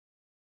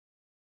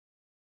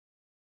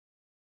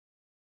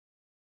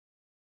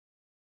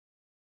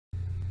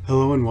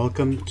Hello and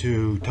welcome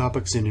to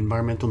Topics in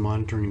Environmental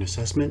Monitoring and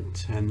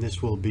Assessment, and this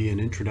will be an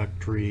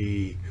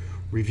introductory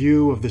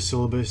review of the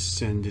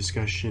syllabus and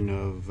discussion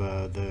of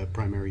the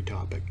primary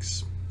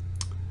topics.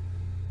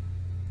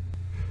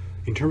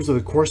 In terms of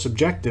the course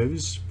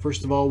objectives,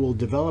 first of all, we'll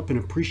develop an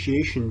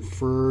appreciation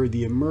for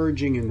the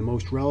emerging and the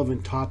most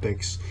relevant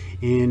topics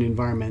in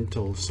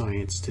environmental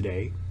science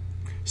today.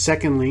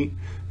 Secondly,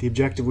 the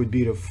objective would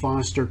be to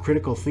foster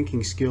critical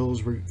thinking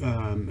skills,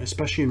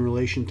 especially in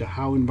relation to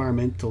how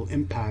environmental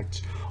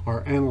impacts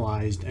are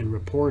analyzed and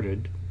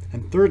reported.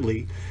 And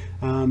thirdly,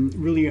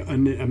 really a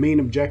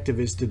main objective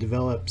is to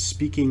develop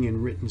speaking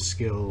and written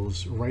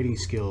skills, writing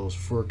skills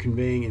for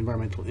conveying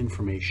environmental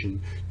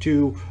information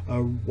to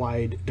a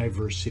wide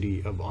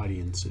diversity of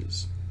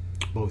audiences,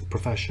 both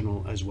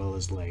professional as well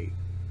as lay.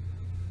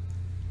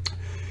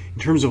 In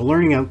terms of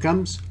learning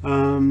outcomes,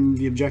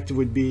 the objective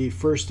would be,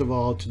 first of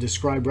all, to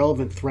describe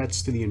relevant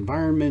threats to the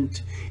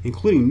environment,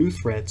 including new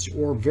threats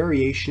or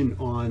variation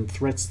on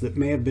threats that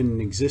may have been in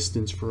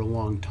existence for a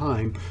long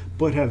time,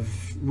 but have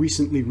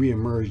recently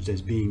reemerged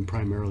as being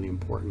primarily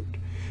important.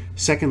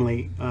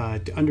 Secondly,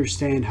 to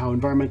understand how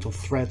environmental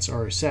threats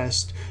are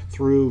assessed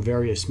through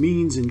various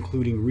means,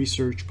 including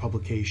research,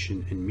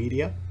 publication, and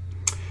media.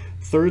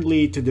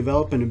 Thirdly, to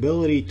develop an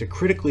ability to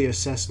critically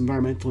assess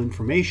environmental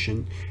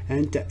information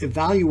and to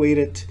evaluate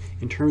it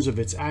in terms of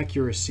its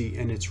accuracy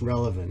and its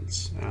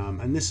relevance.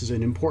 And this is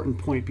an important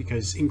point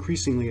because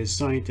increasingly as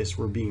scientists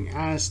we're being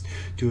asked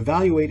to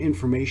evaluate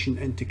information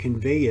and to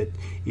convey it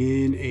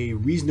in a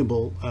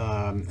reasonable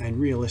and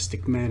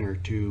realistic manner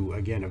to,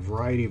 again, a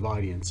variety of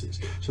audiences.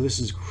 So this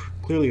is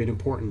clearly an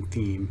important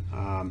theme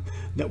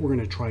that we're going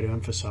to try to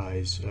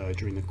emphasize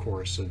during the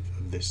course of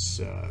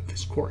this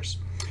course.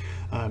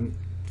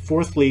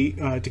 Fourthly,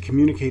 to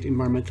communicate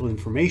environmental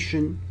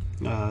information.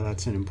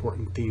 That's an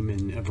important theme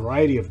in a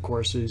variety of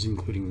courses,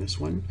 including this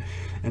one.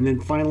 And then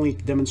finally,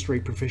 to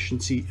demonstrate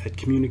proficiency at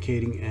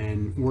communicating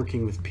and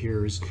working with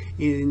peers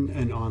in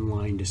an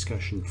online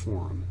discussion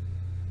forum.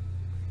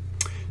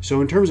 So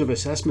in terms of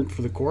assessment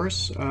for the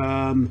course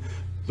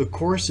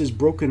is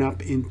broken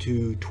up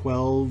into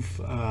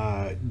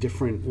 12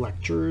 different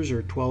lectures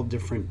or 12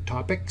 different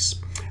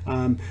topics.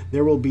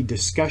 There will be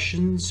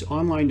discussions,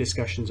 online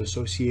discussions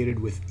associated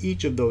with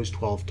each of those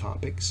 12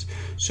 topics.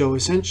 So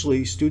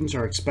essentially, students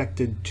are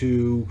expected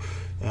to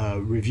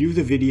review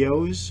the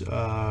videos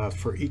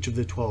for each of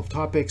the 12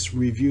 topics,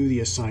 review the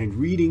assigned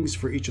readings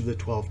for each of the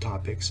 12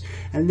 topics,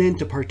 and then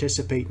to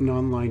participate in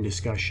online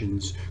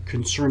discussions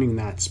concerning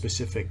that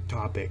specific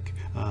topic.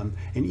 And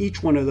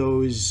each one of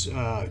those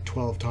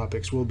 12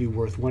 topics will be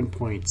worth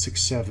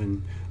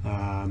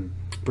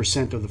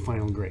 1.67% of the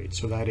final grade.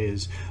 So that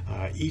is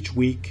each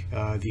week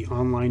the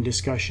online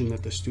discussion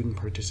that the student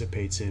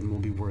participates in will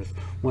be worth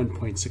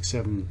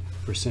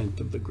 1.67%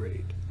 of the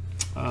grade.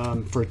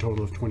 For a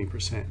total of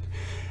 20%.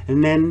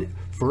 And then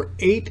for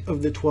 8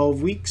 of the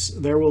 12 weeks,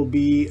 there will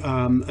be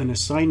an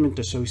assignment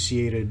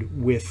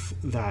associated with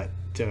that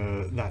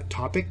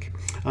topic,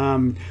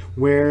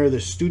 where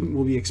the student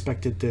will be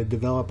expected to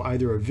develop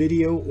either a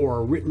video or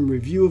a written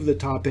review of the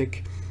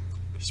topic,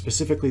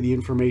 specifically the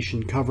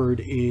information covered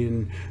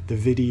in the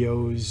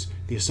videos,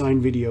 the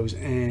assigned videos,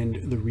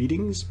 and the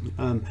readings.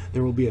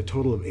 There will be a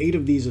total of 8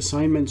 of these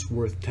assignments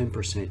worth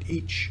 10%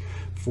 each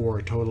for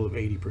a total of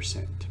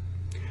 80%.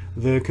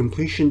 The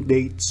completion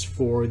dates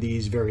for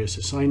these various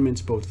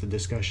assignments, both the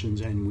discussions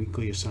and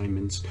weekly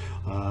assignments,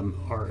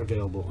 are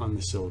available on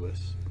the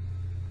syllabus.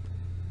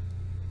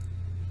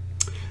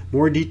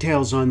 More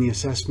details on the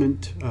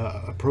assessment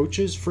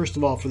approaches. First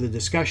of all, for the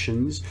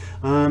discussions,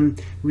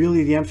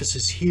 really the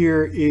emphasis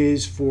here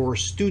is for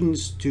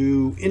students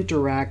to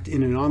interact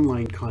in an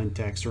online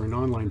context or an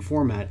online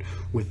format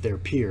with their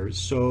peers.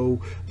 So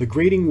the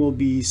grading will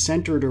be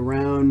centered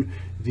around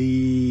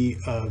the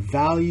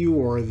value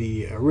or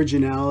the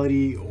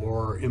originality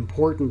or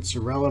importance or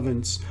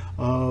relevance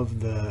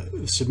of the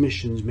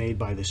submissions made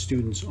by the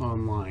students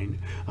online.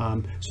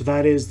 So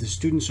that is, the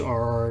students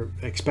are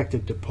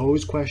expected to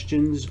pose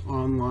questions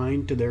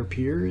online to their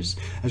peers,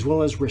 as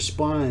well as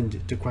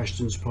respond to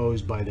questions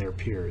posed by their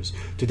peers,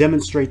 to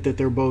demonstrate that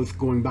they're both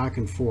going back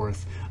and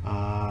forth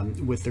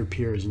with their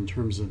peers in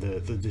terms of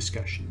the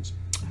discussions.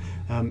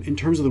 In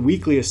terms of the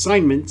weekly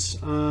assignments,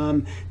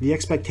 the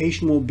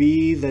expectation will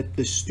be that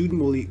the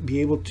student will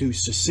be able to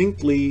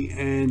succinctly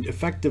and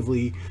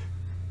effectively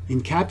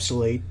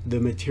encapsulate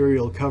the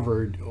material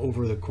covered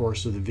over the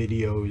course of the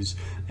videos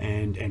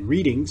and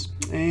readings,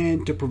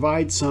 and to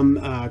provide some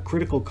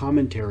critical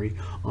commentary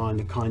on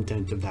the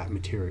content of that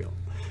material.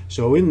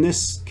 So in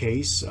this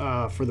case,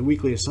 for the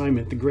weekly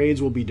assignment, the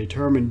grades will be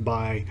determined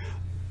by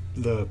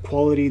the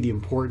quality, the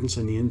importance,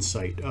 and the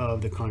insight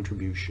of the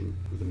contribution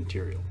of the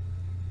material.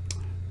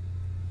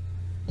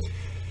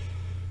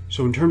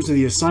 So in terms of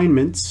the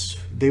assignments,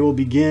 they will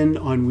begin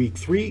on week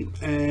 3,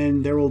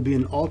 and there will be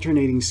an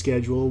alternating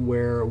schedule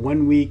where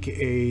 1 week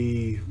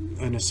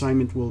an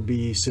assignment will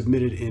be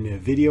submitted in a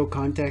video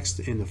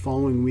context. In the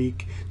following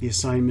week, the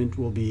assignment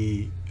will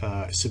be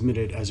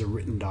submitted as a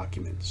written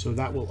document. So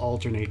that will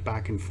alternate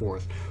back and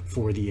forth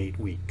for the 8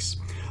 weeks.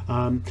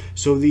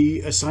 So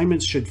the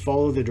assignments should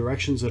follow the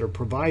directions that are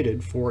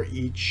provided for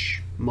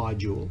each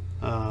module,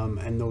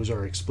 and those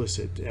are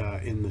explicit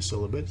in the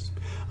syllabus.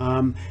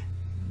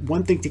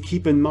 One thing to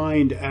keep in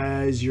mind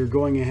as you're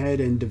going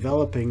ahead and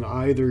developing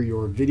either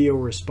your video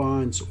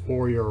response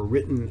or your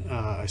written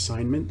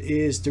assignment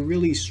is to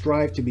really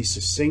strive to be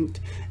succinct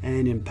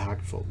and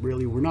impactful.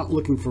 Really, we're not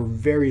looking for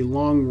very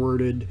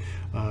long-worded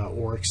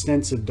or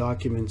extensive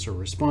documents or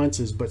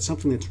responses, but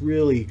something that's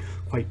really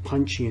quite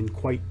punchy and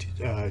quite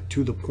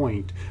to the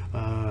point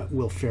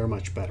will fare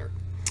much better.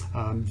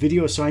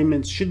 Video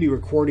assignments should be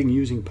recording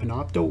using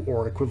Panopto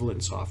or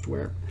equivalent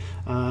software.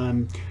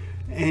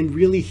 And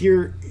really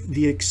here,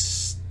 the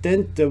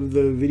extent of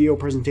the video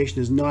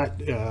presentation is not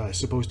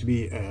supposed to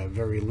be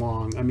very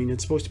long. I mean,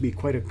 it's supposed to be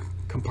quite a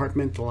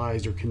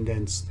compartmentalized or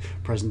condensed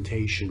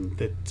presentation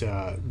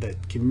that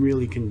can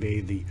really convey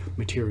the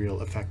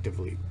material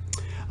effectively.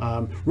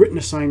 Written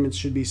assignments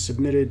should be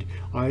submitted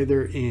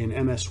either in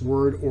MS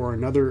Word or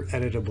another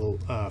editable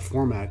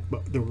format,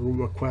 but the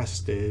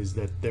request is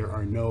that there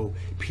are no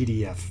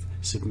PDF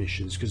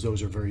submissions because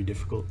those are very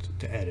difficult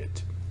to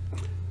edit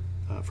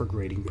for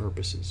grading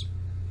purposes.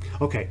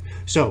 Okay,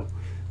 so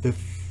the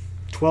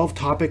 12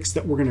 topics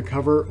that we're going to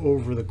cover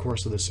over the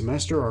course of the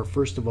semester are,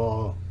 first of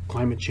all,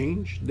 climate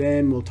change.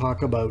 Then we'll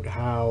talk about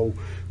how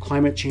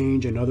climate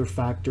change and other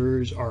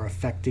factors are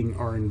affecting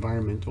our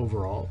environment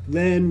overall.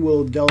 Then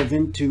we'll delve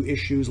into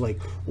issues like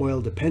oil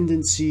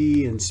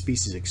dependency and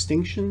species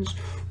extinctions.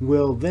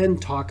 We'll then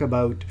talk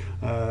about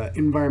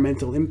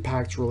environmental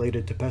impacts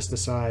related to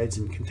pesticides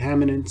and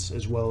contaminants,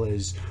 as well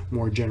as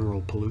more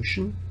general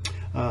pollution.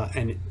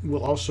 And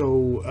we'll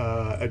also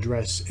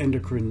address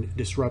endocrine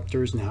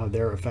disruptors and how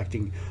they're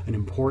affecting an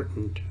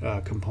important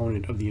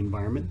component of the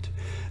environment.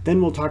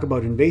 Then we'll talk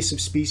about invasive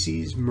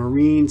species,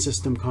 marine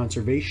system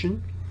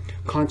conservation,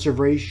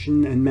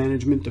 conservation and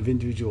management of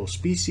individual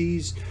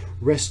species,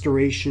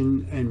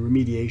 restoration and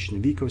remediation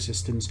of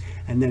ecosystems,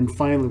 and then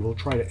finally we'll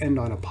try to end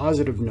on a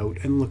positive note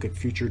and look at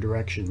future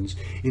directions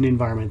in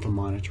environmental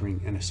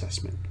monitoring and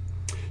assessment.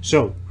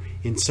 So,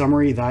 in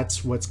summary,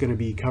 that's what's going to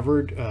be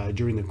covered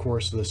during the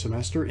course of the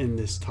semester in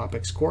this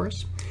topics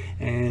course,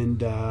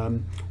 and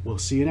we'll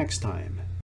see you next time.